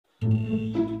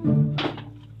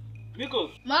Mico.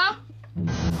 Ma?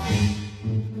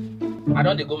 I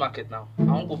don't go market now. I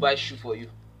want to buy shoe for you.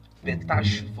 Better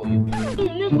shoe for you. Nico,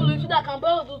 you that can buy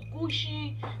all those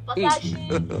Gucci,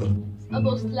 Versace, all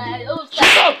those slides, all those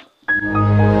Shut up!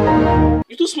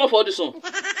 You too small for all this one.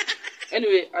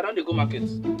 Anyway, I don't go market.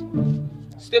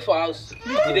 Stay for house.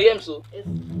 You dey hear me so? Yes.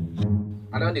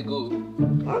 I don't go.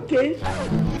 Okay.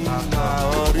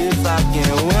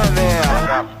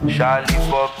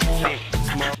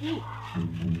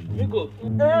 Mico.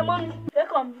 Mommy,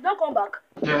 don't come back.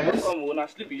 Yes. Come when I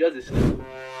sleep, you just dey sleep.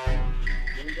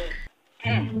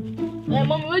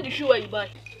 Mommy, where the shoe where you buy?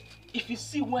 If you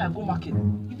see where I go market,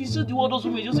 if you see the way those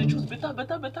women just say choose better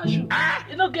shoe.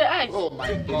 You don't get eyes. Oh my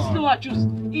You see God. what I choose.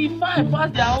 If I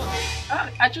pass their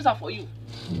own, I choose her for you.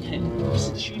 You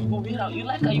see the shoe, you go wear her. You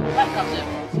like her, you go like her.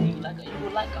 Sef. See, you like her, you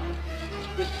go like her.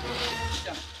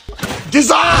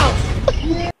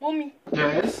 Dissolve! Mommy,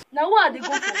 Yes. now what are they go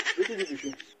for? What is the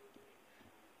shoe?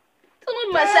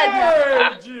 Don't know my side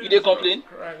now. You dey complain?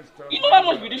 You know how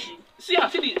much be this shoe? See her,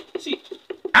 see.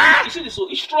 You see this, so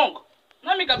it's strong.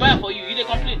 Now make I buy it for you. You dey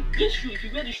complain? This shoe, if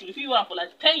you wear this shoe, if you wear it for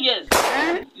like 10 years,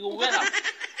 you will wear it.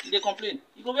 You dey complain?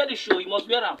 You go wear this shoe, you must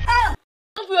wear it. I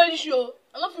don't feel any shoe.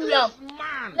 I don't feel real.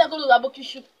 Let's go to the Aboki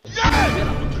shoe.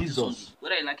 Jesus.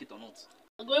 Whether you like it or not.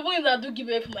 I go even if I do give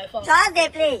away for my family. Just they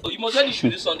play. Oh, you must wear this shoe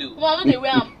this Sunday. Come on, I know they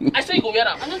wear them. I say you go wear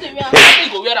them. I know they wear them. I say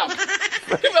you go wear them.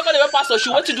 People are gonna wear pastor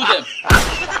shoe. What you do them?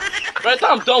 Right now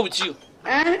I'm done with you.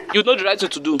 You know the right thing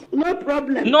to do. No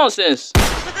problem. Nonsense.